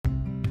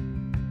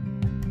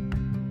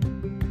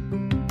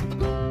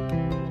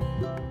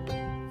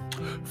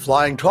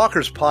Flying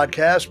Talkers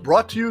podcast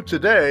brought to you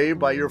today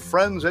by your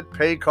friends at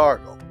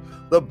PayCargo,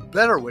 the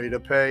better way to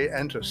pay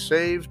and to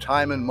save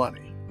time and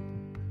money.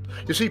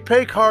 You see,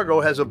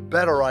 PayCargo has a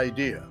better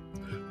idea.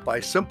 By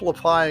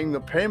simplifying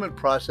the payment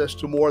process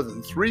to more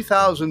than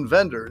 3,000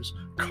 vendors,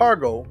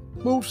 cargo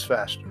moves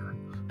faster.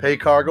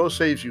 PayCargo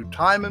saves you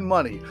time and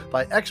money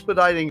by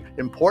expediting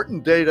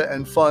important data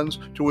and funds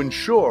to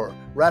ensure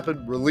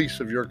rapid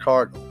release of your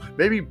cargo.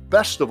 Maybe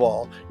best of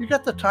all, you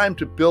get the time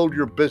to build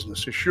your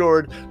business,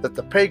 assured that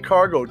the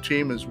PayCargo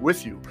team is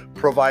with you,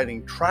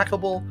 providing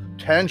trackable,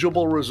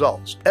 tangible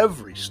results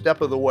every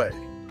step of the way.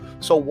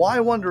 So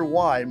why wonder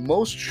why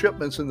most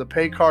shipments in the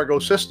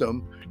PayCargo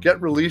system get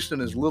released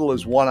in as little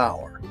as 1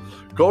 hour?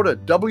 Go to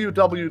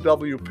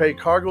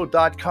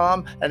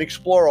www.paycargo.com and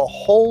explore a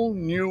whole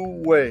new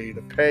way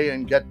to pay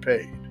and get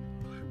paid.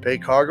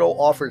 PayCargo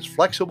offers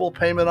flexible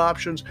payment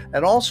options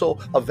and also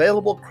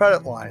available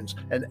credit lines.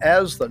 And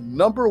as the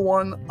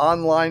 #1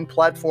 online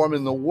platform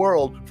in the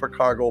world for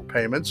cargo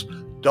payments,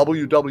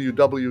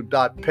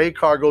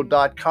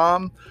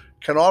 www.paycargo.com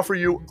can offer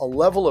you a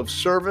level of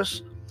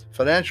service,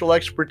 financial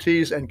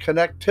expertise, and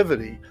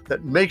connectivity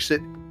that makes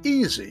it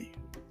easy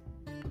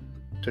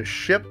to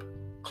ship,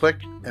 click,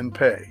 and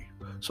pay.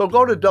 So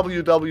go to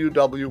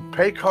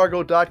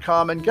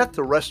www.paycargo.com and get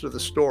the rest of the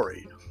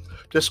story.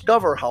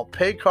 Discover how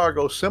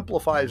PayCargo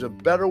simplifies a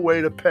better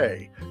way to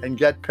pay and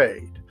get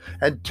paid.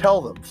 And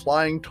tell them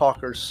Flying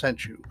Talkers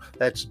sent you.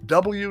 That's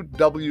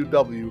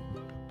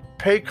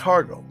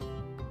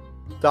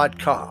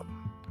www.paycargo.com.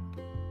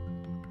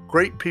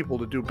 Great people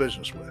to do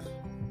business with.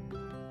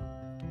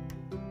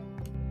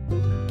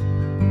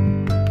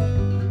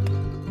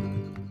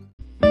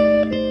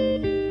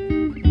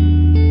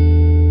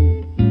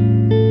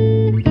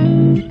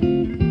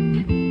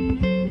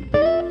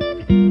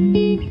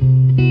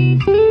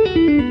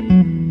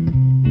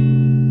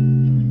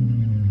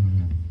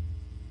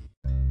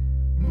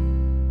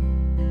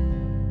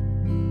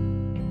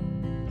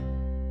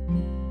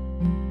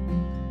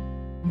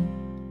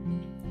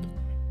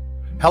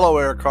 Hello,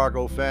 air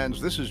cargo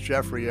fans. This is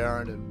Jeffrey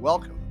Aaron, and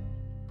welcome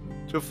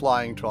to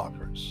Flying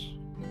Talkers.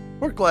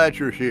 We're glad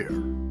you're here.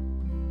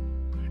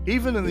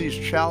 Even in these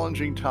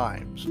challenging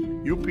times,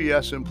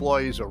 UPS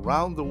employees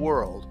around the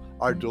world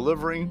are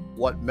delivering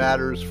what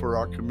matters for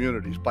our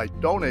communities by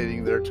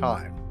donating their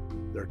time,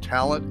 their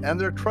talent, and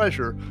their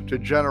treasure to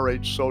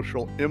generate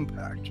social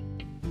impact.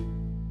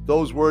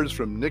 Those words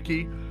from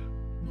Nikki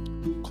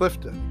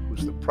Clifton,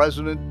 who's the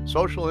president,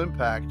 Social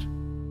Impact,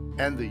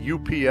 and the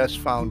UPS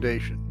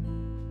Foundation.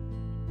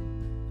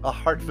 A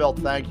heartfelt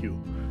thank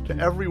you to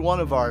every one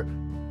of our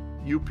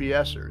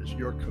UPSers.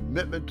 Your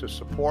commitment to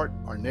support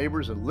our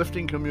neighbors and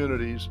lifting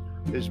communities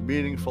is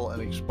meaningful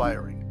and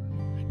inspiring.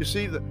 You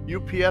see, the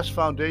UPS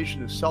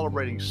Foundation is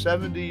celebrating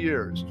 70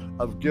 years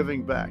of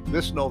giving back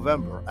this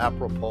November,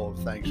 apropos of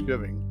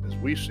Thanksgiving, as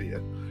we see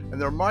it, and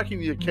they're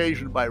marking the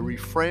occasion by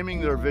reframing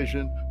their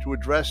vision to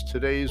address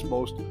today's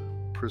most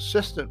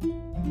persistent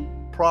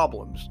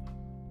problems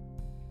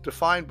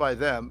defined by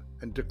them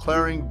and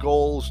declaring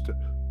goals to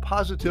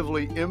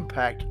positively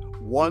impact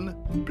 1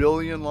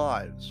 billion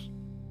lives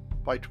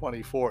by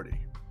 2040.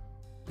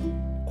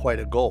 Quite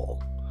a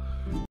goal.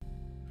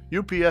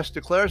 UPS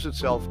declares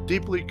itself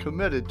deeply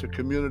committed to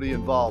community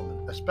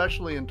involvement,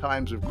 especially in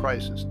times of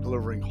crisis,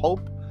 delivering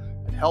hope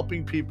and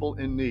helping people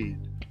in need.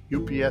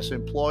 UPS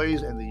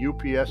employees and the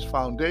UPS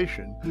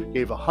Foundation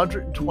gave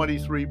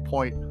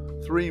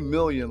 $123.3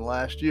 million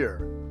last year,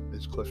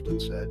 Ms. Clifton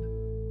said.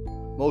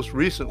 Most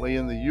recently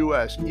in the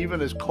U.S.,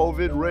 even as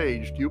COVID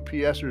raged,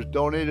 UPSers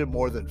donated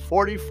more than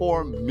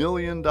 $44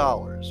 million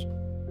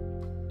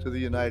to the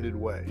United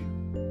Way.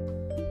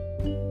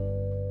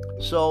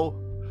 So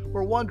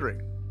we're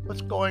wondering, what's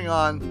going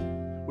on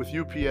with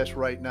UPS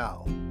right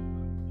now?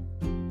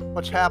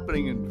 What's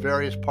happening in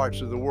various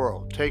parts of the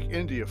world? Take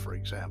India, for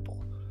example.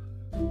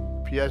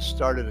 UPS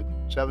started a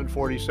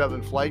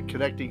 747 flight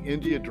connecting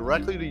India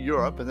directly to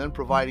Europe and then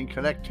providing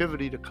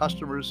connectivity to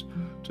customers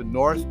to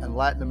North and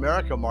Latin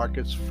America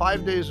markets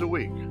 5 days a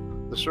week.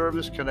 The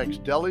service connects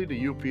Delhi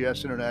to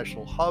UPS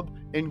International Hub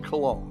in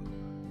Cologne.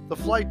 The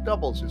flight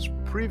doubles its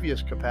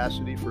previous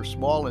capacity for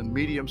small and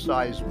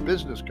medium-sized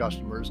business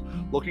customers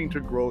looking to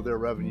grow their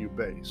revenue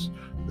base.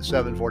 The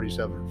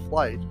 747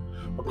 flight,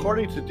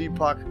 according to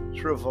Deepak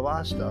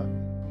Srivastava,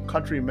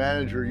 country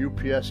manager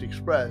UPS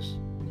Express,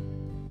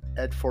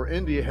 for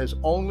India has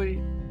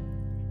only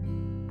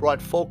brought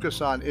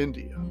focus on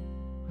India.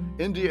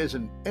 India is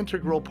an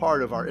integral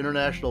part of our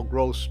international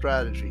growth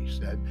strategy, he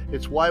said.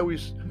 It's why we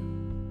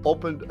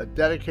opened a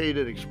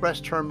dedicated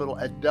express terminal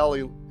at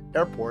Delhi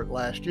Airport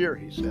last year,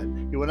 he said.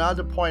 He went on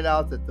to point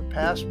out that the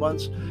past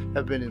months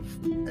have been an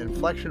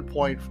inflection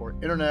point for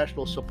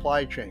international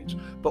supply chains,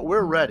 but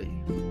we're ready.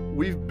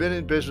 We've been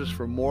in business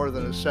for more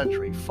than a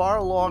century, far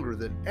longer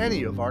than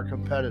any of our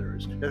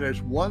competitors. And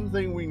there's one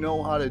thing we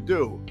know how to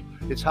do.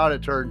 It's how to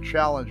turn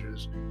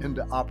challenges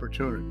into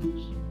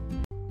opportunities.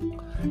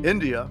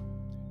 India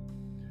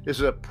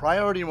is a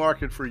priority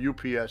market for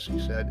UPS, he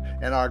said,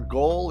 and our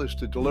goal is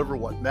to deliver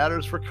what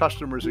matters for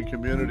customers and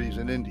communities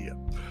in India.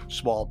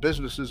 Small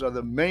businesses are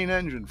the main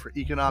engine for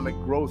economic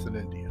growth in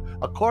India.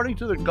 According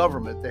to the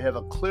government, they have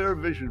a clear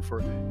vision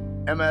for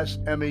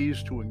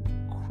MSMEs to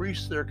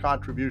increase their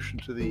contribution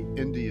to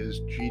India's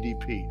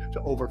GDP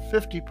to over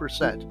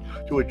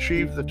 50% to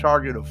achieve the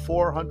target of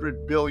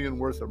 $400 billion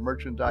worth of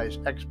merchandise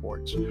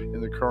exports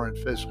in the current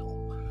fiscal.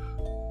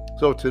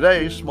 So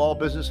today, small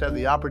business have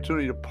the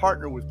opportunity to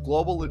partner with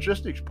global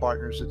logistics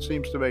partners. It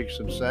seems to make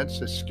some sense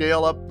to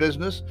scale up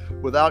business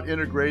without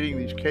integrating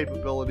these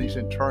capabilities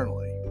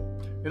internally.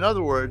 In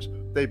other words,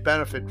 they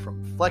benefit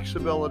from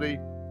flexibility,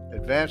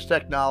 advanced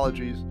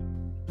technologies,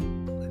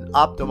 and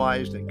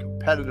optimized and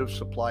competitive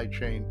supply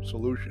chain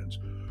solutions.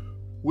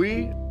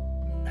 We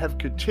have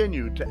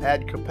continued to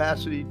add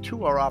capacity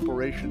to our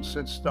operations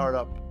since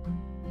startup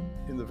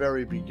in the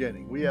very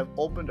beginning. We have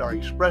opened our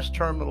express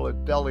terminal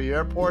at Delhi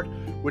Airport,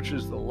 which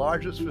is the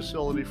largest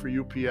facility for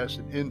UPS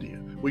in India.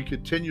 We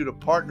continue to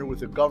partner with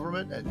the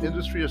government and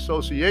industry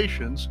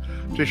associations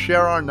to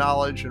share our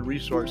knowledge and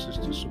resources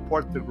to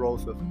support the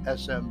growth of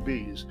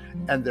SMBs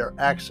and their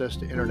access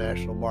to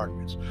international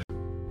markets.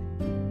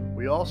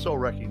 We also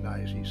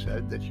recognize, he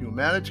said, that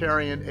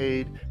humanitarian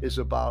aid is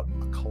about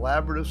a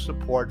collaborative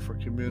support for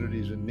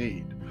communities in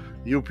need.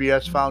 The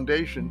UPS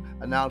Foundation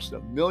announced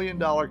 $1 million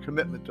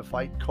commitment to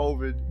fight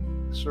COVID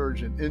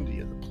surge in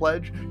India. The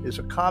pledge is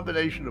a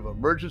combination of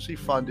emergency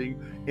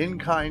funding,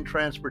 in-kind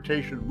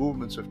transportation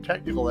movements of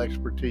technical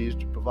expertise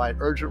to provide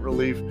urgent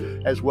relief,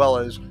 as well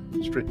as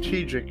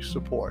strategic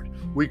support.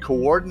 We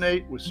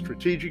coordinate with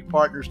strategic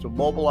partners to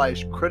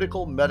mobilize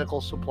critical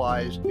medical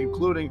supplies,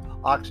 including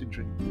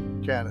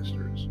oxygen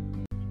canisters.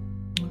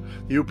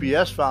 The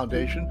UPS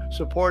Foundation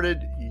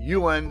supported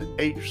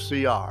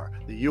UNHCR,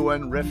 the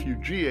UN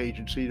Refugee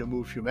Agency, to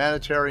move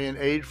humanitarian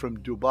aid from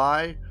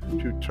Dubai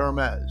to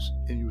Termez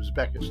in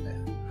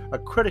Uzbekistan, a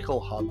critical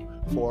hub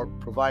for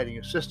providing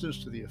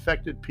assistance to the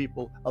affected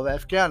people of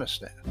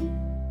Afghanistan.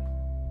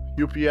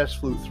 UPS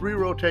flew 3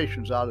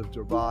 rotations out of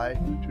Dubai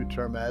to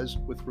Termez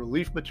with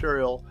relief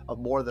material of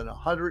more than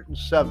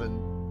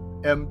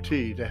 107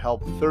 MT to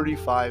help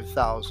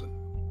 35,000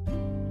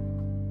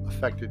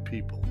 affected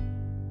people.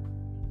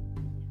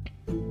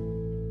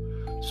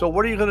 So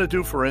what are you going to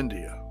do for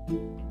India?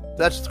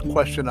 That's the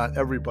question on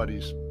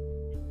everybody's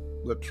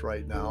lips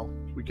right now.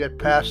 We get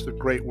past the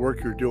great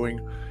work you're doing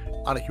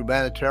on a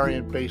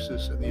humanitarian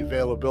basis and the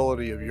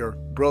availability of your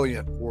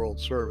brilliant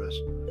world service.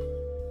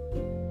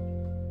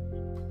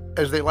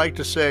 As they like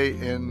to say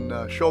in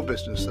show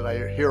business that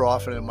I hear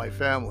often in my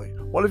family,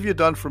 what have you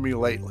done for me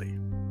lately?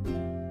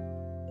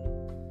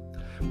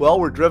 Well,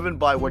 we're driven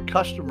by what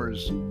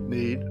customers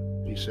need,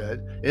 he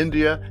said.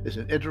 India is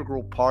an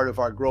integral part of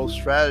our growth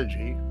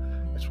strategy.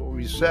 That's what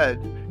we said.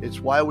 It's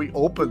why we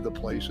opened the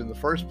place in the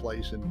first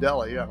place in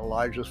Delhi, our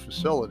largest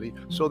facility.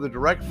 So the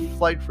direct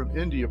flight from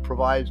India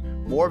provides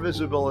more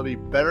visibility,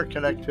 better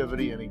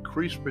connectivity, and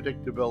increased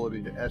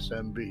predictability to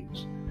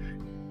SMBs.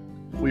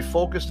 We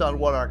focused on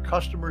what our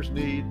customers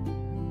need,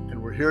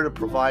 and we're here to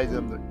provide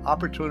them the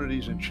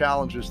opportunities and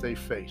challenges they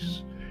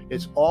face.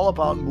 It's all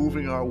about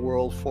moving our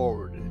world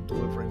forward and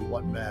delivering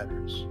what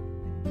matters.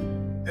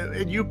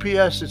 At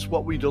UPS, it's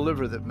what we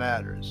deliver that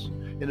matters.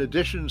 In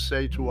addition,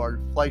 say, to our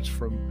flights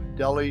from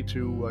Delhi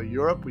to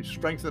Europe, we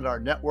strengthened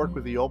our network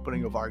with the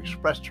opening of our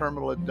express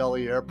terminal at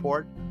Delhi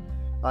Airport.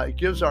 It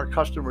gives our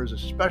customers,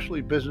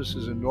 especially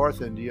businesses in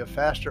North India,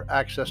 faster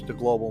access to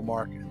global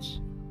markets.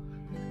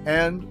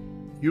 And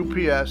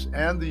UPS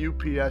and the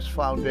UPS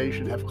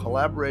Foundation have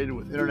collaborated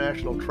with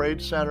International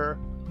Trade Center,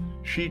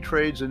 She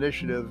Trades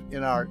Initiative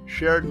in our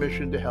shared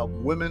mission to help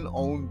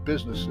women-owned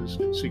businesses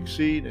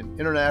succeed in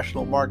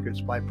international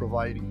markets by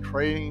providing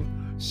training,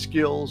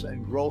 skills,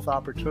 and growth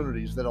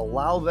opportunities that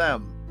allow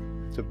them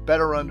to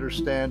better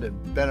understand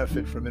and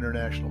benefit from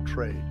international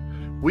trade.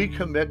 We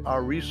commit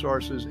our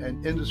resources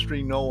and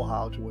industry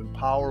know-how to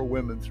empower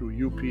women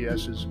through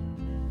UPS's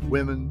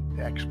Women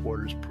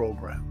Exporters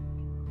program.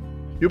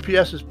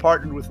 UPS has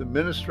partnered with the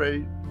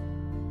Ministry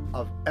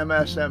of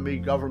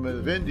MSME Government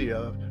of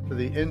India for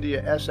the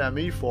India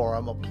SME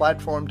Forum, a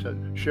platform to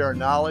share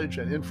knowledge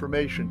and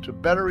information to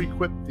better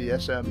equip the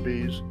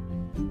SMBs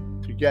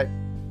to get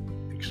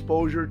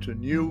exposure to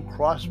new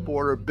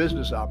cross-border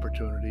business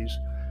opportunities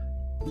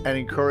and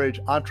encourage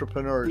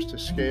entrepreneurs to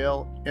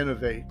scale,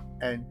 innovate,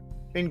 and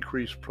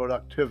increase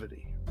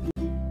productivity.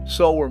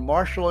 So we're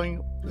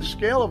marshaling the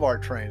scale of our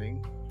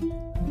training,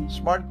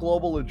 Smart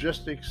Global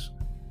Logistics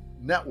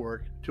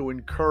Network, to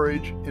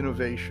encourage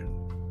innovation.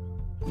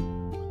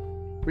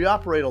 We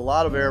operate a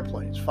lot of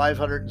airplanes,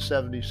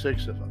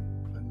 576 of them,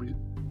 and we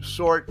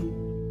sort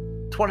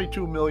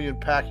 22 million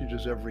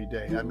packages every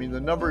day. I mean, the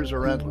numbers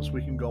are endless.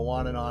 We can go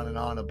on and on and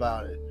on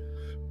about it.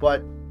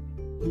 But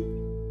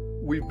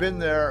we've been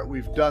there,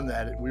 we've done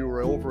that. We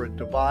were over at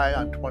Dubai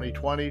on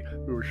 2020.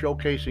 We were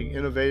showcasing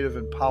innovative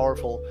and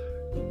powerful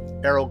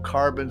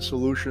aerocarbon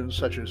solutions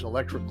such as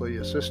electrically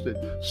assisted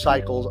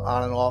cycles,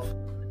 on and off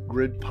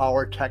grid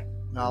power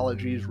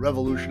technologies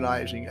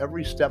revolutionizing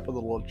every step of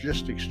the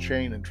logistics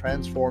chain and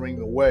transforming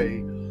the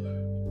way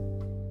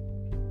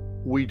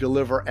we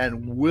deliver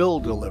and will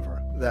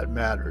deliver that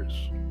matters.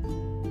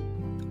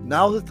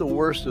 Now that the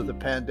worst of the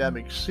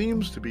pandemic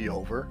seems to be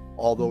over,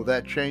 although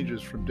that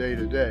changes from day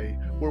to day,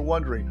 we're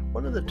wondering,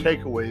 what are the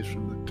takeaways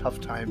from the tough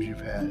times you've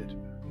had?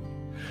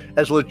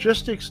 As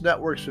logistics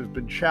networks have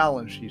been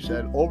challenged, he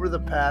said, over the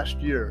past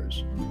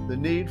years, the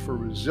need for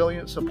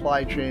resilient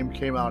supply chain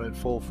came out in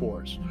full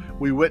force.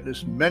 We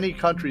witnessed many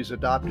countries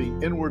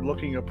adopting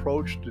inward-looking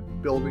approach to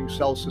building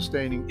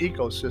self-sustaining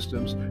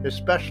ecosystems,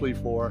 especially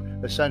for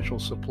essential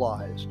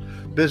supplies.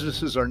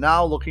 Businesses are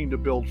now looking to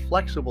build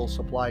flexible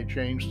supply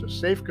chains to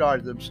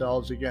safeguard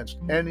themselves against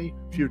any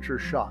future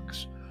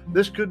shocks.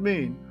 This could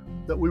mean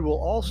that we will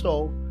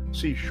also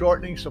see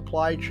shortening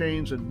supply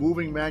chains and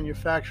moving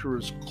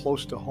manufacturers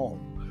close to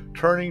home,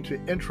 turning to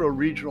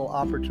intra-regional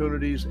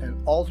opportunities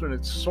and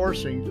alternate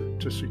sourcing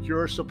to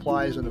secure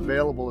supplies and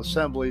available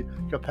assembly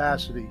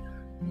capacity,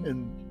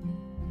 and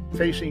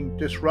facing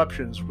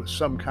disruptions with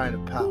some kind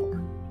of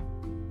power.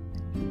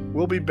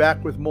 We'll be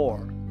back with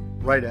more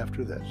right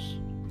after this.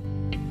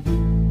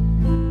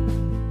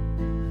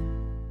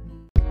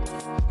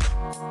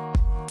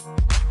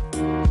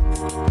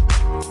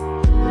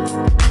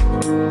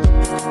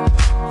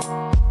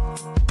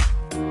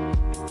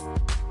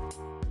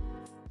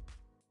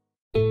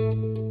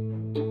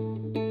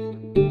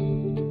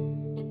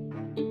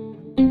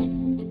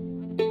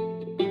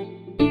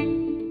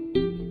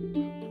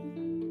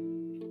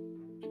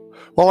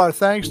 Well, our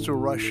thanks to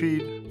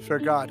Rashid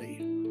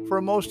Fergati for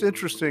a most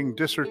interesting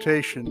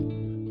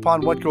dissertation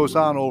upon what goes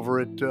on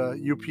over at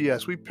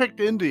UPS. We picked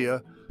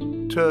India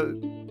to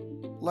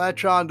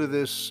latch on to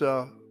this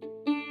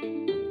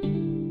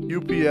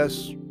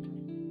UPS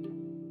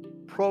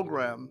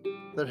program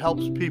that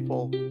helps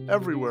people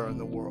everywhere in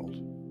the world.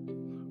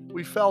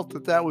 We felt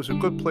that that was a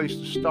good place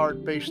to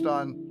start based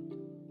on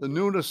the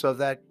newness of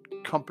that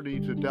company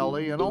to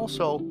Delhi and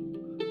also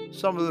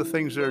some of the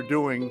things they're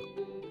doing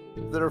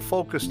that are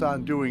focused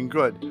on doing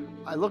good.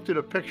 I looked at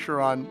a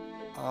picture on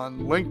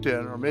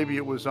LinkedIn, or maybe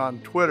it was on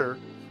Twitter,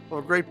 of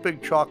a great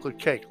big chocolate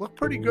cake. Looked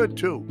pretty good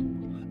too.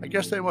 I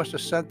guess they must have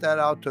sent that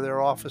out to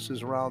their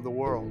offices around the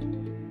world.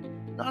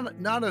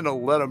 Not in a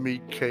let 'em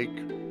eat cake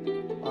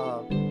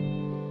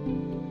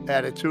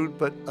attitude,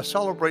 but a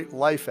celebrate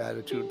life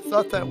attitude.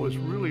 Thought that was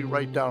really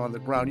right down on the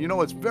ground. You know,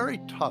 it's very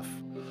tough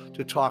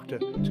to talk to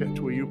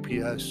a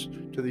UPS,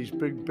 to these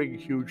big,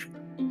 huge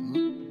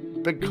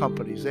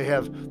companies.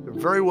 They're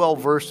very well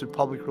versed in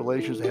public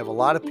relations. They have a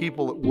lot of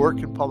people that work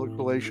in public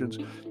relations.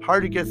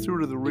 Hard to get through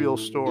to the real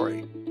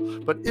story.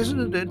 But isn't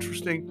it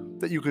interesting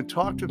that you can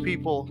talk to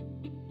people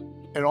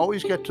and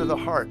always get to the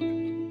heart?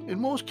 In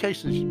most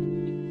cases,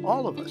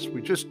 all of us,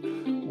 we just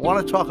want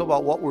to talk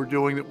about what we're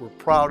doing that we're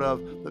proud of,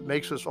 that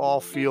makes us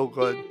all feel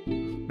good.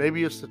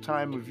 Maybe it's the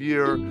time of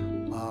year.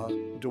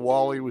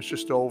 Diwali was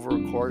just over,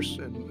 of course,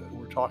 and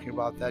talking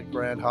about that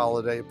grand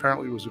holiday.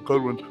 Apparently it was a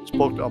good one.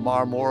 Spoke to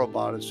Amar more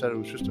about it, said it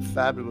was just a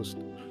fabulous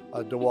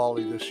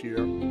Diwali this year.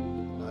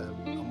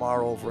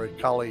 Amar over at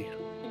Kali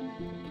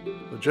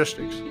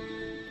Logistics.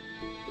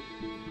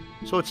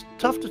 So it's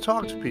tough to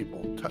talk to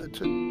people,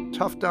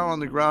 tough down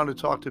on the ground to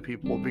talk to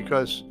people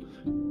because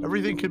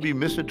everything can be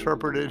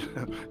misinterpreted.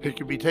 It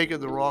can be taken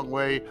the wrong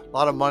way. A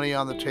lot of money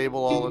on the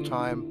table all the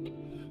time.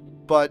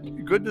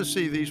 But good to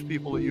see these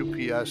people at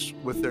UPS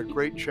with their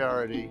great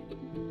charity.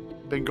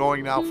 Been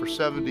going now for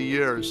 70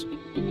 years,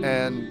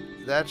 and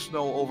that's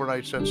no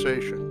overnight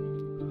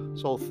sensation.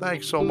 So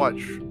thanks so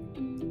much.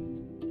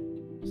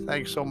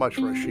 Thanks so much,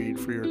 Rashid,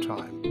 for your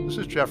time. This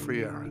is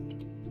Jeffrey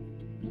Arend.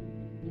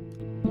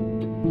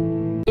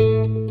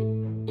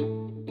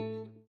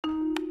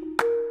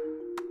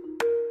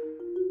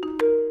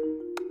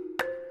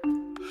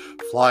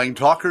 Flying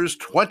Talkers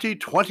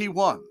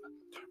 2021,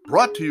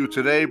 brought to you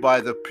today by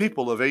the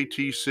people of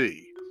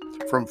ATC.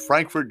 From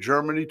Frankfurt,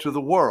 Germany to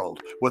the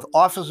world, with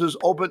offices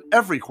open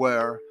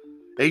everywhere,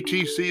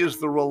 ATC is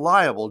the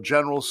reliable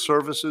general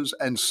services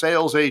and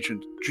sales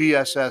agent,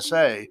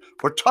 GSSA,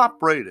 for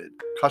top-rated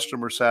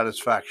customer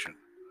satisfaction.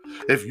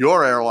 If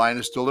your airline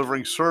is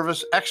delivering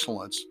service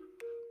excellence,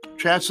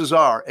 chances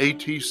are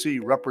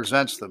ATC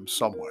represents them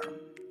somewhere.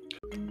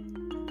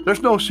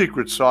 There's no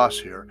secret sauce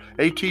here.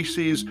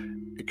 ATC's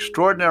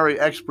extraordinary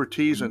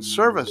expertise and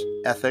service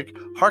ethic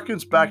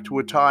harkens back to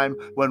a time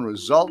when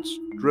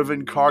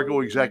results-driven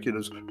cargo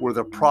executives were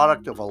the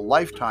product of a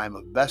lifetime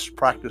of best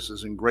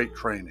practices and great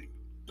training.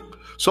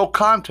 So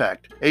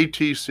contact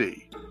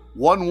ATC,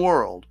 One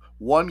World,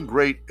 One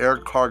Great Air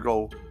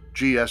Cargo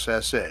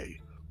GSSA.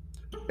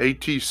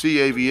 ATC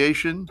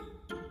Aviation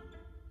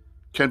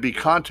can be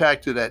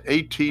contacted at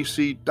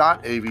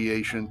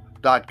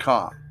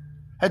atc.aviation.com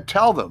and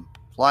tell them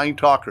Flying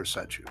Talker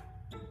sent you.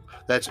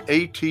 That's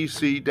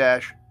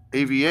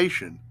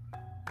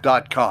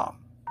atc-aviation.com.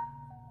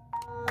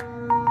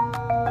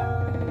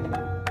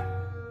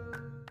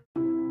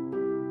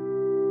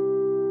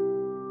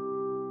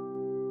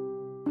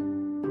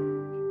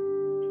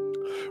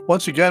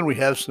 Once again, we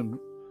have some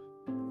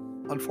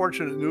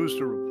unfortunate news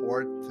to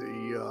report.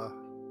 The the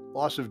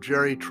loss of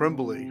Jerry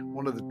Trimbley,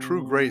 one of the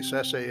true greats,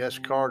 SAS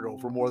Cargo,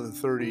 for more than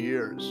 30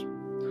 years.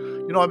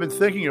 I've been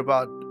thinking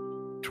about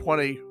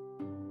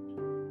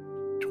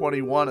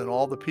 2021 and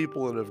all the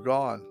people that have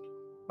gone.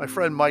 My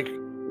friend Mike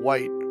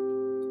White,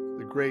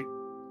 the great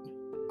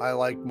I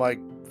Like Mike,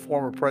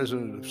 former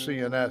president of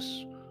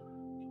CNS,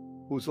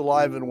 who's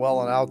alive and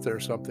well and out there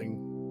something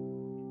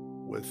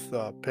with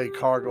Pay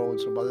Cargo and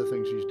some other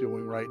things he's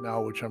doing right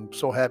now, which I'm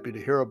so happy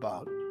to hear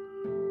about.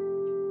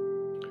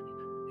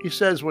 He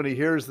says when he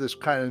hears this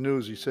kind of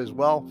news, he says,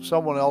 well,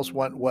 someone else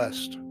went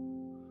west.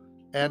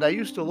 And I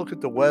used to look at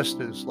the West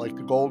as like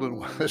the Golden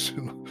West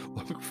and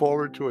look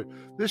forward to it.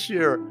 This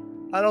year,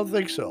 I don't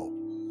think so.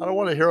 I don't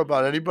want to hear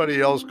about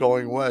anybody else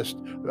going west.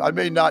 I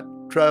may not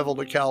travel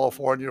to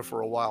California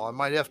for a while. I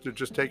might have to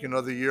just take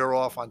another year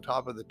off on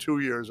top of the 2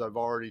 years I've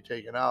already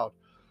taken out.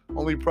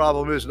 Only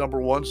problem is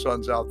number one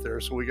son's out there,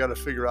 so we got to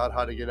figure out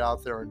how to get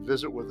out there and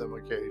visit with him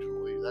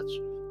occasionally. That's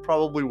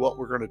probably what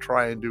we're going to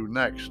try and do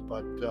next.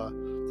 But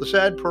the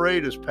sad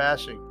parade is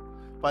passing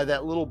by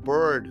that little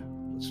bird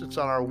that sits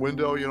on our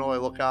window. I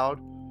look out.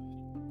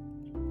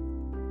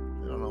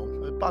 I don't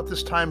know. About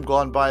this time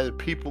gone by, the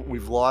people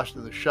we've lost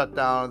in the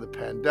shutdown, the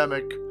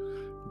pandemic,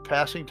 the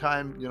passing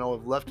time,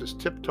 have left us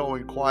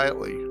tiptoeing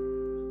quietly.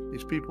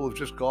 These people have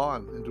just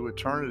gone into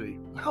eternity.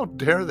 How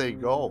dare they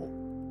go?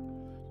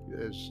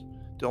 As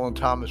Dylan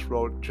Thomas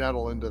wrote,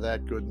 gentle into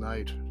that good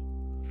night.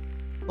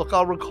 Look,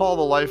 I'll recall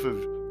the life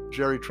of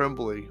Jerry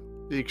Trimbley,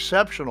 the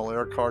exceptional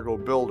air cargo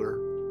builder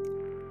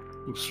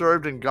who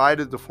served and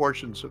guided the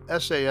fortunes of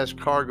SAS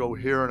Cargo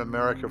here in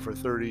America for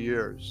 30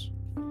 years.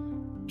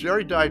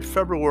 Jerry died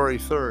February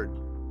 3rd,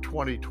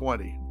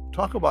 2020.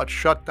 Talk about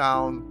shut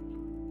down,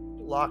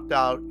 locked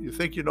out. You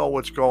think you know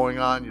what's going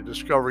on. You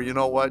discover,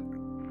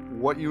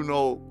 what you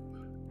know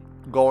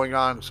going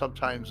on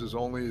sometimes is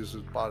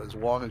about as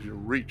long as you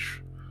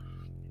reach.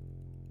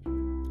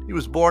 He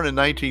was born in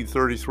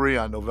 1933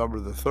 on November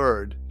the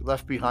 3rd. He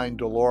left behind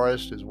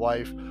Dolores, his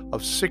wife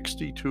of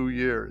 62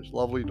 years,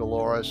 lovely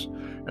Dolores,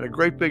 and a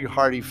great big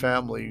hearty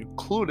family,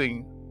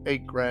 including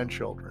 8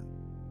 grandchildren.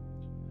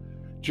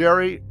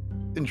 Jerry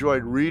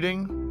enjoyed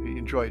reading, he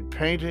enjoyed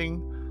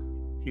painting,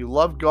 he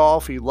loved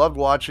golf, he loved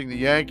watching the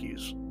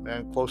Yankees,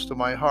 man close to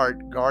my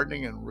heart,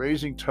 gardening and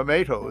raising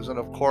tomatoes, and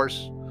of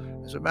course,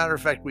 as a matter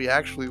of fact, we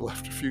actually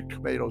left a few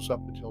tomatoes up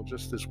until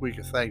just this week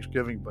of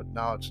Thanksgiving, but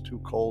now it's too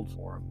cold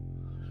for him.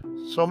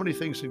 So many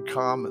things in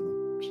common.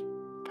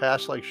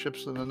 Pass like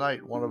ships in the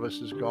night. One of us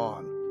is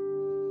gone.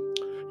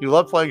 He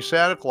loved playing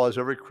Santa Claus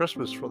every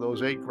Christmas for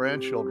those 8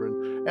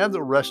 grandchildren and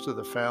the rest of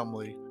the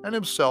family, and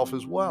himself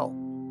as well.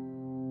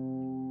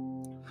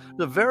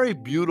 The very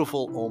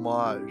beautiful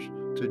homage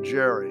to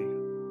Jerry,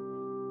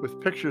 with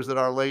pictures that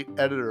our late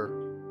editor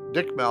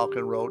Dick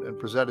Malkin wrote and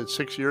presented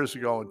 6 years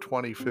ago in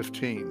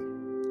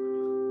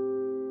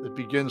 2015. It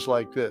begins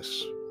like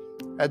this.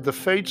 Had the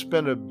fates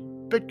been a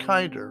bit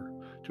kinder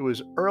to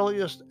his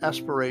earliest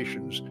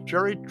aspirations,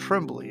 Jerry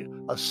Trimbley,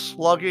 a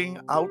slugging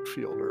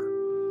outfielder,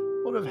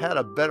 would have had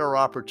a better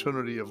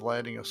opportunity of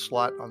landing a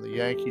slot on the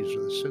Yankees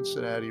or the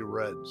Cincinnati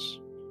Reds.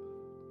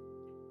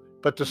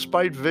 But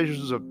despite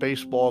visions of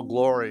baseball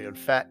glory and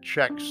fat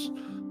checks,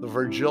 the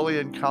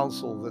Virgilian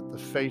counsel that the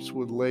fates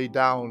would lay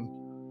down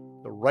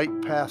the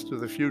right path to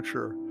the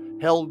future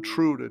held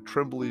true to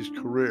Trimbley's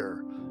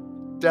career.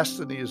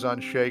 Destiny is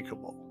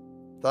unshakable.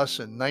 Thus,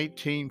 in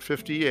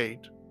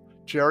 1958,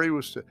 Jerry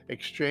was to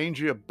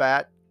exchange a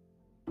bat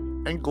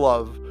and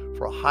glove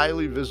for a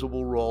highly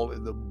visible role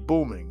in the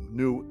booming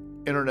new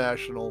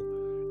international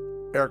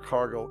air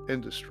cargo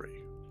industry.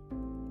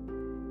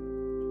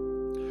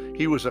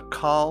 He was a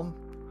calm,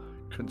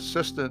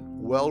 consistent,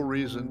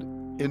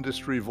 well-reasoned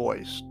industry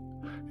voice,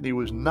 and he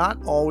was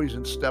not always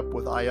in step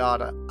with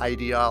IATA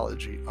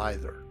ideology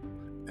either.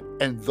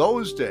 And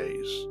those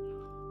days,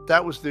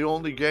 that was the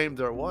only game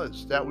there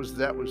was. That was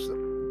the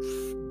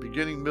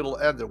beginning, middle,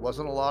 end. There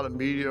wasn't a lot of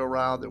media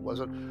around. There was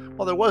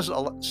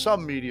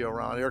some media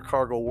around, Air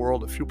Cargo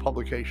World, a few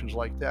publications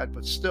like that,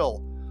 but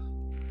still,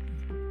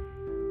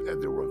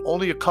 there were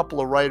only a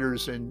couple of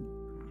writers, and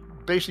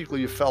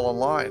basically you fell in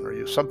line, or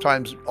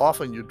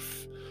often you'd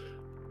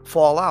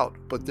fall out.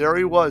 But there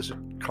he was at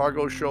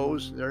cargo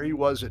shows. There he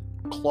was at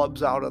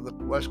clubs out on the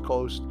West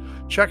Coast.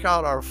 Check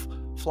out our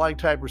Flying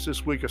Typers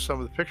this week of some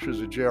of the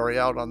pictures of Jerry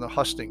out on the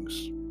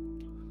hustings.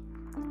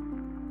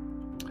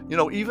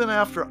 Even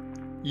after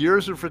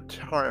years of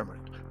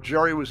retirement,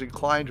 Jerry was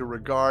inclined to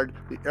regard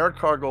the air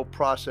cargo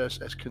process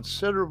as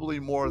considerably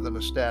more than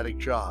a static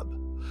job.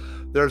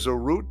 There's a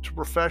route to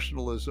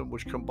professionalism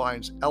which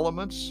combines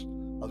elements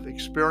of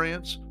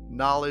experience,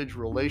 knowledge,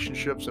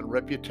 relationships, and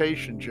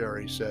reputation,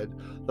 Jerry said.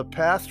 The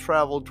path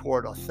traveled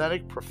toward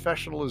authentic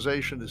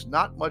professionalization is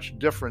not much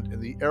different in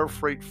the air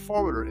freight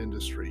forwarder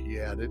industry, he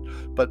added,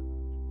 but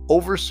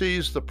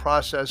overseas the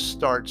process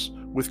starts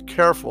with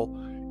careful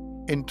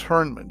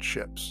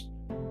internmentships.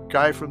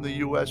 Guy from the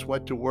U.S.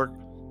 went to work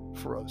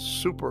for a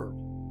super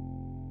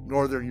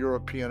Northern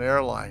European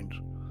airline,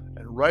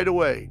 and right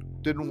away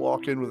didn't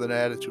walk in with an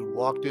attitude,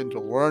 walked in to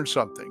learn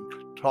something,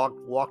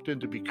 walked in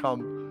to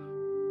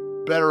become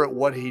better at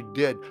what he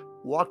did,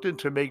 walked in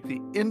to make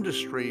the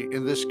industry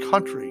in this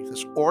country,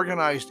 this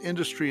organized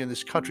industry in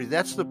this country.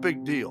 That's the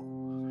big deal.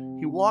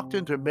 He walked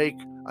in to make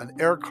an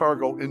air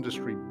cargo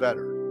industry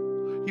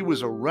better. He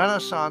was a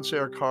Renaissance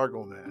air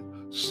cargo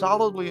man,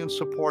 solidly in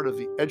support of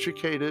the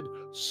educated,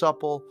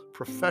 supple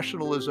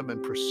professionalism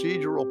and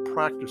procedural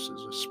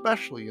practices,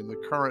 especially in the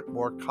current,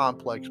 more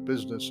complex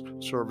business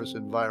service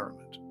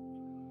environment.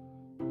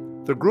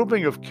 The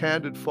grouping of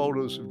candid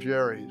photos of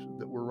Jerry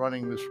that we're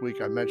running this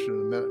week, I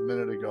mentioned a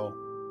minute ago,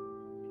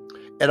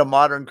 at a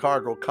modern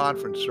cargo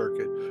conference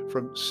circuit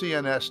from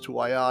CNS to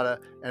IATA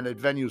and at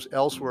venues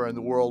elsewhere in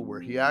the world where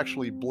he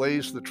actually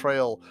blazed the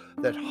trail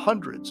that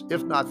hundreds,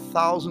 if not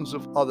thousands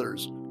of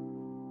others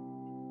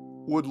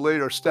would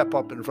later step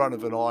up in front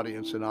of an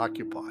audience and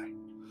occupy.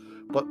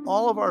 But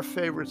all of our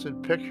favorites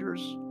in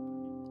pictures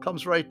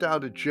comes right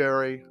down to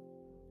Jerry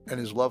and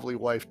his lovely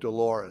wife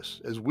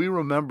Dolores, as we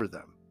remember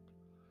them.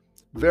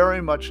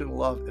 Very much in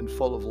love and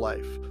full of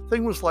life.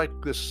 Thing was like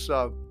this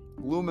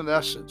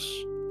luminescence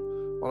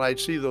when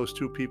I'd see those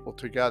two people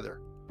together.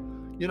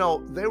 You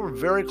know, they were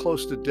very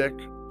close to Dick,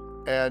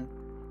 and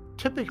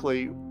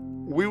typically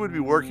we would be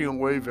working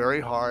away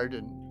very hard,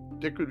 and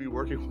Dick would be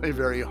working away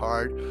very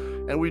hard,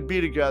 and we'd be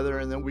together,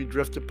 and then we'd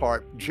drift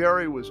apart.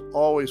 Jerry was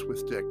always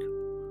with Dick,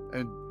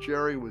 and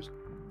Jerry was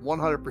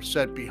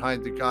 100%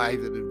 behind the guy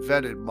that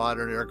invented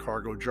modern air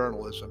cargo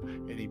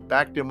journalism, and he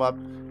backed him up,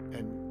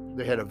 and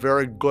they had a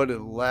very good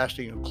and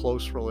lasting and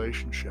close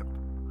relationship.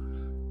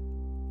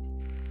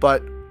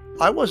 But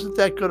I wasn't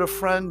that good a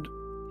friend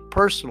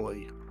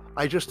personally.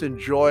 I just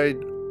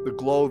enjoyed the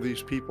glow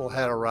these people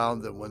had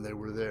around them when they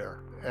were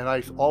there. And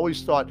I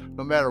always thought,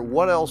 no matter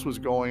what else was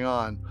going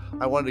on,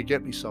 I wanted to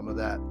get me some of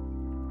that.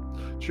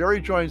 Jerry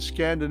joined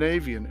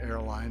Scandinavian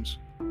Airlines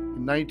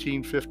in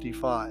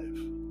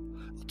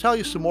 1955. I'll tell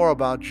you some more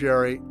about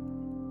Jerry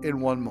in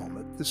one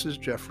moment. This is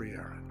Jeffrey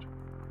Arend.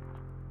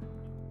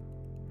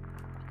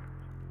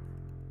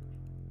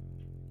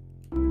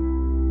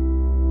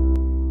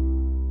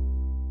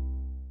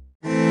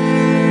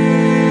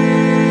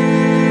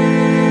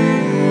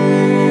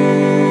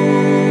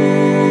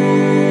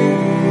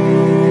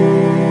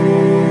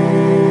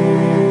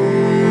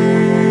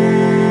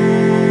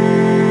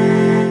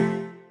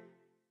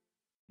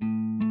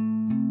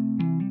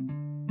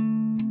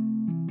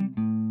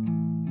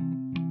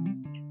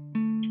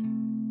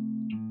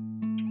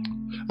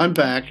 I'm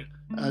back.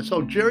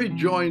 So Jerry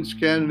joined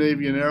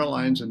Scandinavian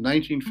Airlines in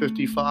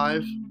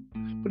 1955,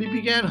 but he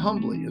began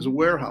humbly as a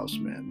warehouse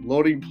man,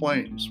 loading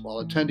planes while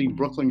attending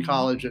Brooklyn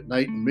College at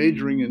night and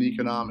majoring in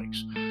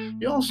economics.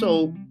 He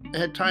also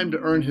had time to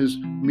earn his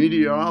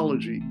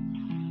meteorology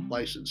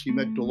license. He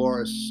met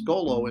Dolores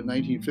Scolo in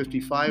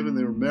 1955, and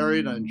they were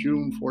married on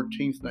June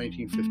 14,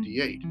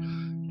 1958.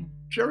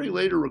 Jerry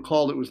later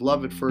recalled it was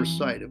love at first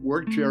sight. At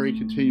work, Jerry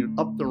continued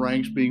up the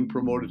ranks, being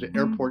promoted to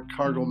airport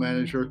cargo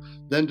manager,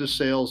 then to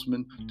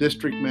salesman,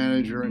 district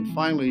manager, and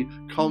finally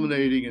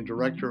culminating in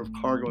director of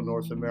Cargo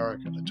North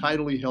America, a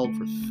title he held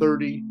for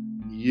 30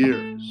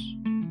 years.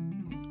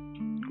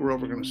 We're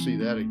ever going to see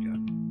that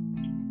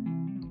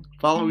again.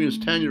 Following his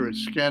tenure at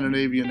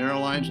Scandinavian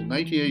Airlines in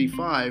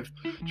 1985,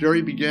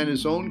 Jerry began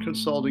his own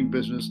consulting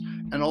business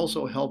and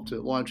also helped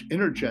to launch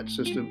Interjet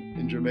System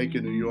in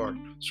Jamaica, New York,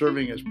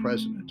 serving as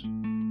president.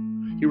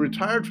 He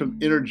retired from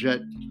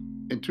Interjet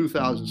in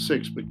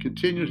 2006, but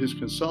continued his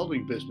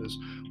consulting business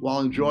while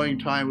enjoying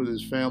time with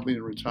his family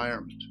in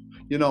retirement.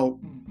 You know,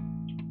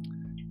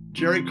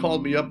 Jerry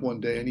called me up one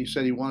day and he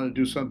said he wanted to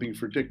do something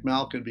for Dick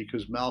Malkin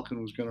because Malkin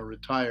was going to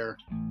retire.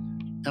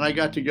 And I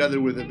got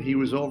together with him. He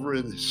was over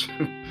in this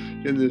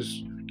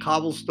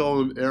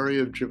cobblestone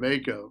area of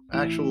Jamaica,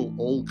 actual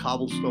old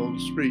cobblestone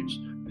streets.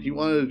 He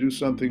wanted to do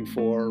something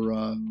for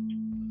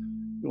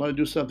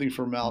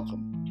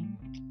Malcolm.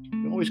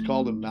 We always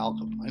called him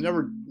Malcolm. I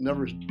never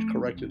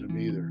corrected him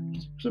either.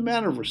 It was a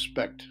matter of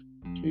respect.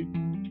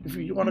 If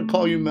you want to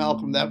call you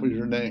Malcolm, that was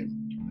your name.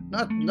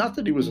 Not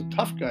that he was a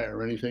tough guy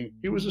or anything.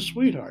 He was a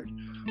sweetheart,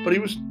 but he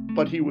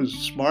was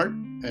smart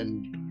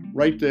and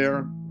right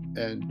there,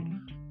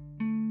 and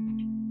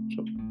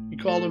so he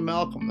called him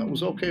Malcolm. That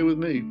was okay with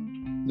me.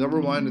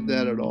 Never minded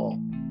that at all.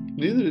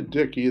 Neither did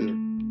Dick either.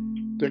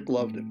 Dick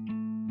loved him.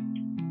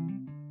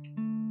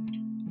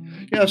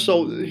 Yeah,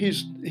 so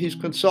he's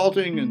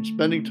consulting and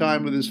spending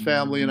time with his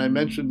family, and I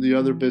mentioned the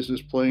other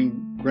business,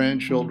 playing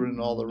grandchildren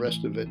and all the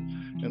rest of it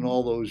in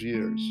all those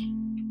years.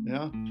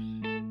 Yeah,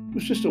 he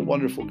was just a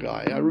wonderful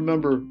guy. I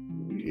remember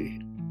he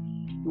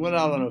went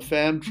out on a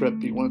fam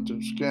trip. He went to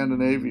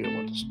Scandinavia,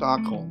 went to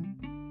Stockholm.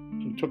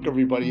 He took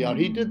everybody out.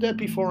 He did that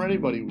before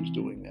anybody was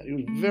doing that. He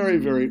was very,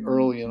 very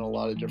early in a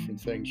lot of different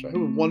things. I have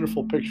a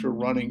wonderful picture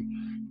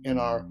running in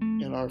our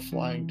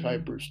flying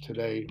typers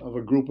today of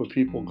a group of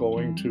people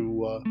going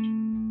to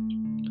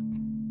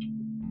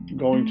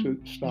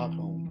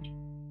Stockholm.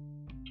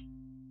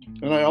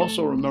 And I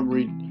also remember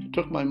he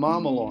took my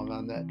mom along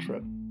on that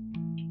trip.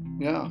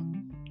 Yeah.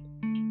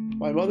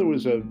 My mother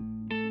was a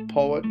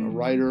poet and a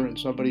writer and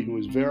somebody who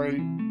was very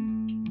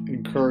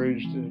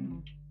encouraged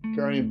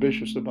very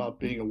ambitious about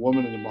being a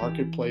woman in the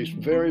marketplace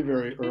very,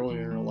 very early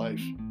in her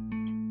life.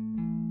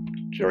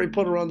 Jerry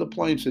put her on the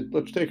plane, said,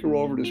 let's take her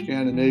over to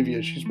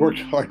Scandinavia. She's worked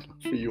hard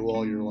for you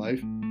all your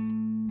life.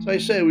 So I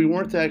say we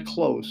weren't that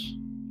close,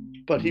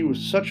 but he was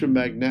such a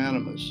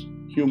magnanimous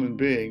human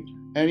being.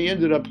 And he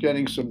ended up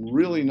getting some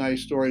really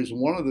nice stories.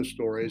 One of the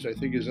stories, I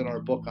think, is in our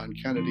book on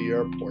Kennedy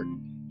Airport.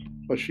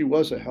 But she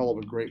was a hell of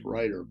a great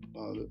writer.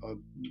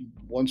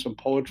 Won some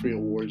poetry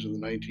awards in the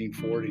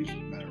 1940s, as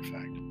a matter of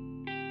fact.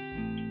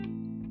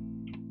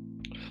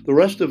 The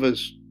rest of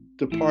us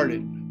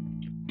departed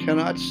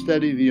cannot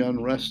steady the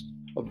unrest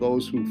of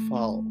those who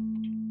follow.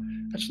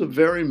 That's the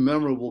very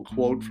memorable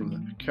quote from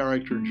the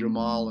character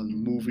Jamal in the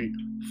movie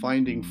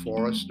Finding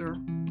Forrester.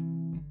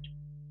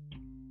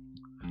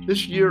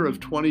 This year of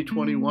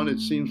 2021, it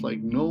seems like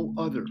no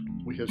other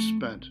we have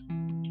spent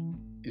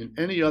in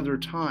any other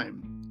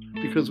time,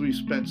 because we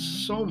spent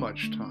so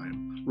much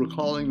time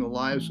recalling the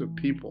lives of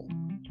people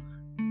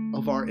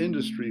of our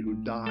industry who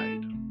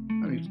died.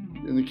 I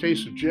mean, in the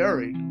case of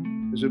Jerry,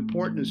 as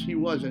important as he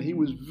was, and he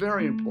was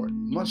very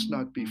important, must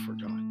not be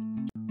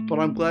forgotten. But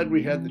I'm glad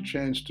we had the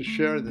chance to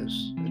share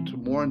this and to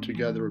mourn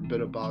together a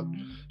bit about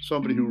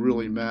somebody who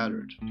really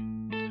mattered.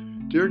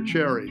 Dear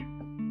Jerry,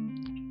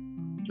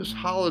 this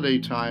holiday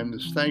time,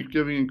 this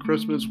Thanksgiving and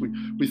Christmas,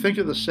 we think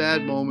of the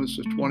sad moments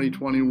of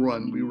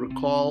 2021. We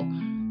recall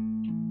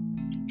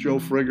Joe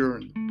Frigger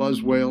and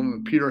Buzz Whalen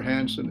and Peter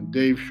Hansen and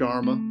Dave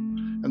Sharma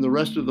and the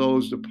rest of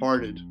those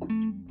departed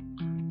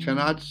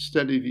cannot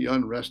steady the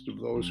unrest of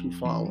those who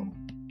follow.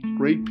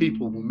 Great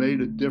people who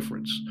made a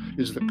difference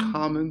is the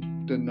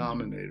common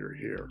denominator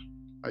here.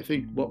 I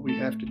think what we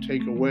have to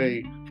take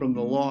away from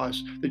the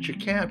loss, that you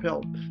can't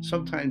help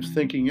sometimes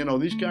thinking,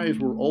 these guys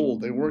were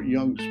old, they weren't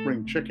young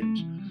spring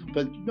chickens.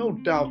 But no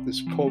doubt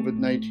this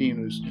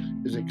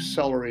COVID-19 has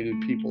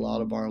accelerated people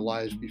out of our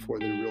lives before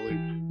they really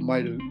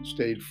might have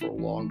stayed for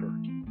longer.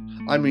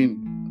 I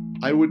mean,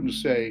 I wouldn't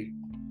say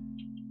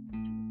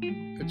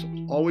it's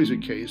always a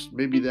case.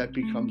 Maybe that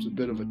becomes a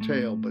bit of a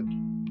tale, but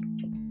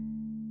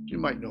you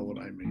might know what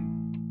I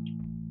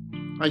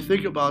mean. I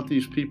think about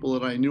these people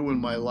that I knew in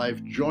my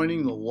life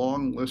joining the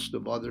long list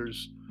of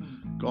others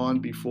gone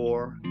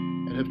before,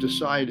 and have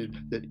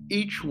decided that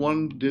each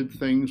one did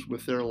things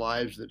with their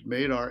lives that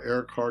made our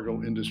air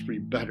cargo industry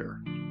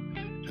better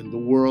and the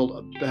world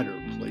a better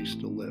place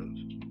to live.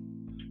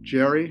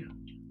 Jerry,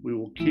 we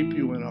will keep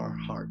you in our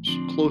hearts,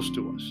 close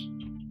to us,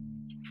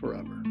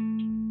 forever.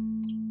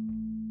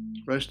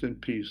 Rest in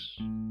peace,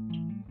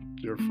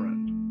 dear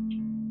friend.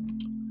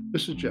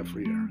 This is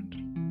Jeffrey Arend.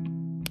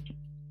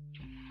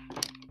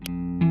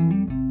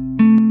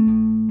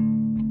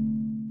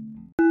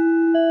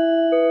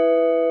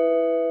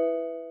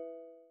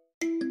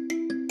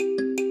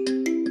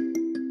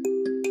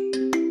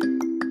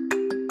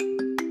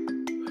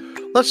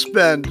 Let's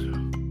spend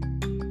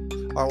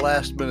our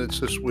last minutes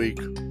this week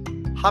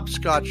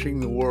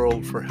hopscotching the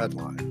world for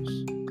headlines.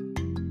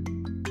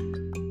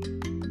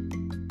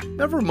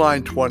 Never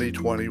mind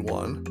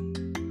 2021.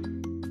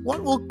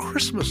 What will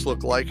Christmas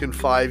look like in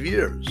 5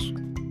 years?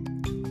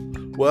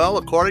 Well,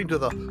 according to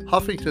the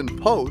Huffington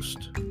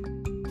Post,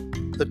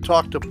 that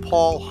talked to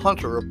Paul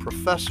Hunter, a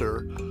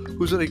professor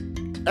who's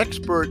an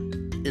expert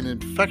in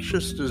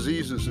infectious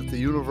diseases at the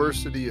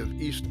University of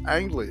East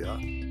Anglia,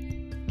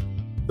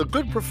 the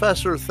good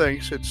professor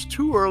thinks it's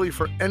too early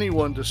for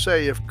anyone to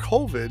say if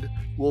COVID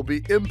will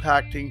be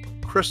impacting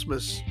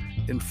Christmas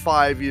in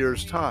 5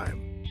 years'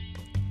 time,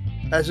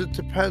 as it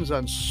depends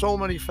on so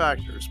many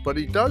factors. But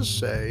he does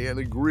say and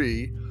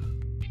agree,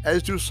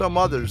 as do some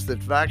others, that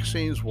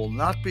vaccines will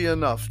not be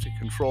enough to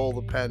control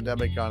the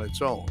pandemic on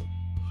its own.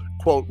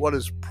 Quote, what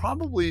is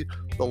probably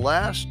the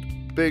last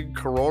big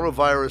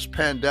coronavirus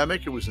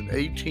pandemic, it was in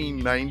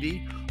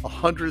 1890,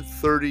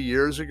 130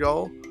 years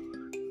ago,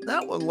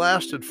 that one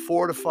lasted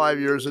 4 to 5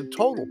 years in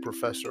total,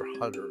 Professor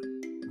Hunter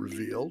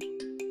revealed.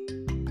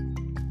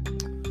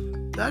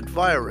 That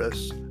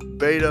virus,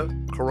 beta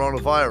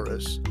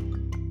coronavirus,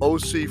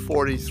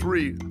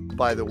 OC43,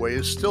 by the way,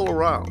 is still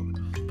around,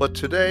 but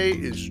today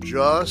is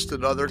just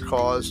another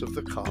cause of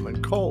the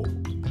common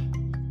cold.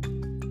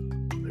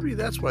 Maybe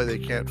that's why they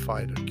can't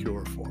find a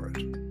cure for it.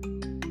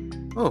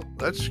 Oh,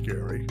 that's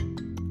scary.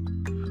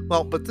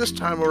 Well, but this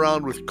time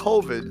around with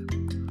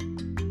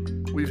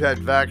COVID, we've had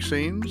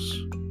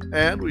vaccines,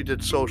 and we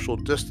did social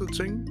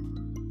distancing,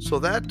 so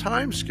that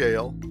time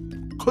scale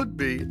could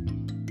be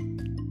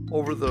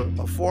over the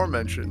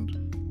aforementioned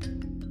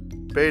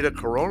beta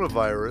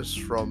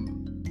coronavirus from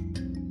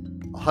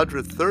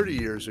 130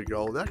 years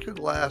ago. That could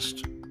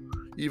last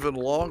even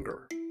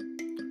longer.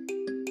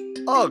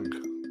 Ugh!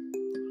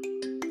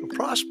 The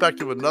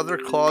prospect of another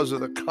cause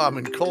of the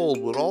common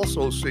cold would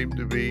also seem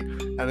to be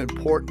an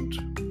important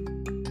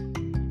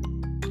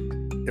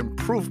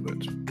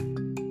improvement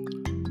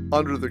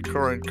under the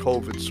current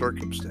COVID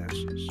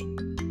circumstances.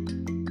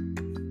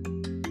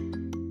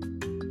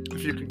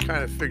 If you can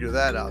kind of figure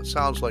that out,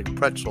 sounds like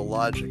pretzel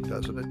logic,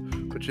 doesn't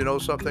it? But you know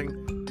something?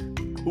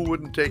 Who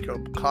wouldn't take a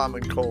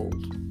common cold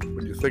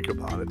when you think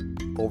about it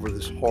over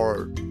this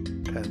horror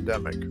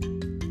pandemic?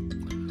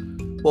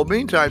 Well,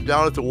 meantime,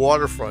 down at the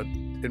waterfront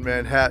in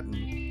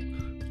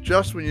Manhattan,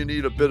 just when you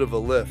need a bit of a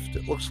lift,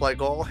 it looks like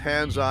all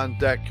hands on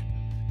deck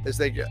as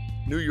they get.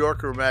 New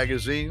Yorker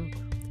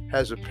magazine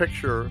has a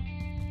picture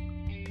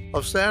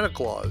of Santa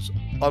Claus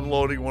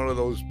unloading one of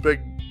those big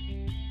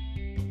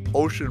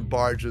ocean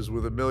barges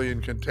with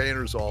 1,000,000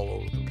 containers all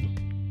over them.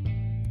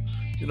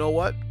 You know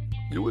what?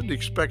 You wouldn't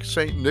expect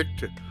St. Nick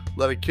to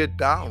let a kid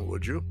down,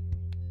 would you?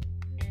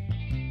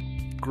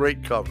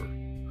 Great cover.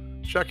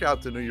 Check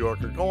out the New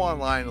Yorker. Go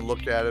online and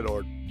look at it,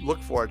 or look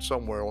for it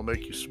somewhere. It'll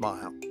make you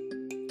smile.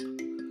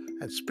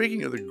 And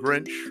speaking of the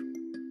Grinch,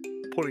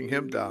 putting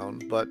him down,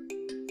 but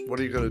what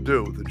are you going to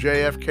do? The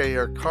JFK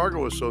Air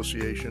Cargo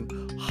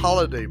Association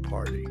holiday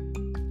party,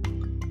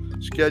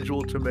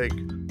 scheduled to make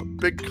a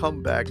big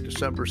comeback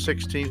December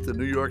 16th in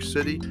New York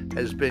City,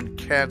 has been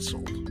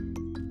canceled.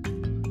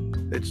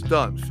 It's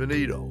done.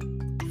 Finito.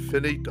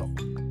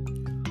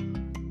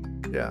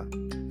 Yeah.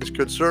 His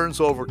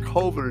concerns over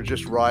COVID are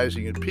just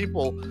rising, and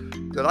people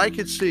that I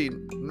could see,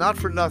 not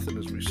for nothing,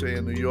 as we say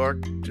in New York,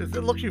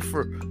 they're looking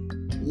for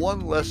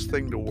one less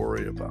thing to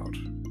worry about.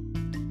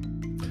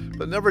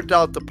 But never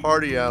doubt the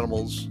party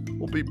animals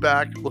will be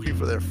back looking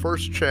for their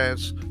first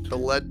chance to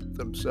let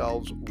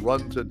themselves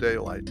run to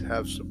daylight and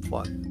have some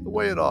fun, the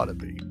way it ought to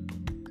be.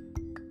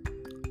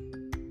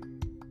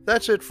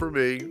 That's it for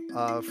me.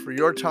 For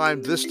your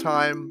time this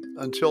time,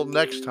 until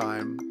next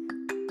time,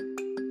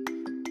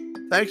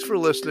 thanks for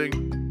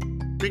listening.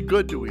 Be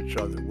good to each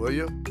other, will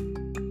you?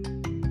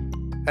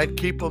 And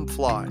keep them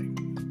flying.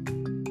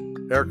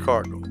 Air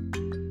Cargo.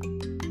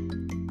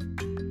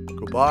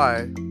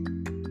 Goodbye.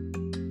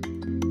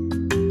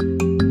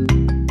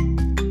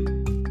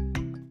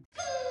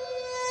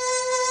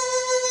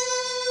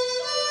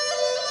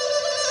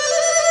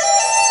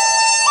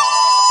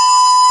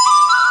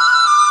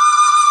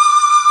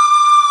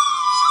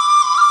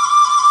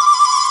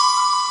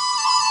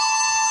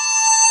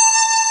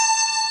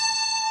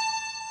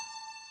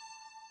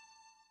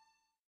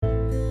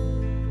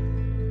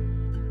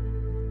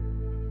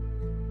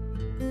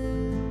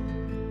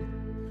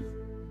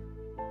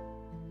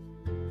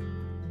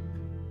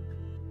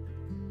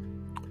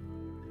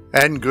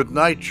 And good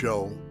night,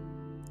 Joe,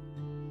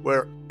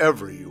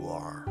 wherever you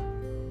are.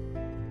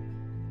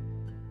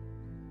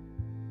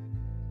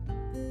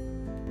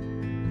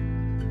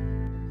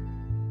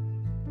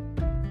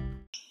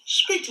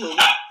 Speak, Lou.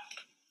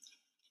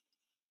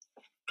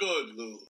 Good, Lou.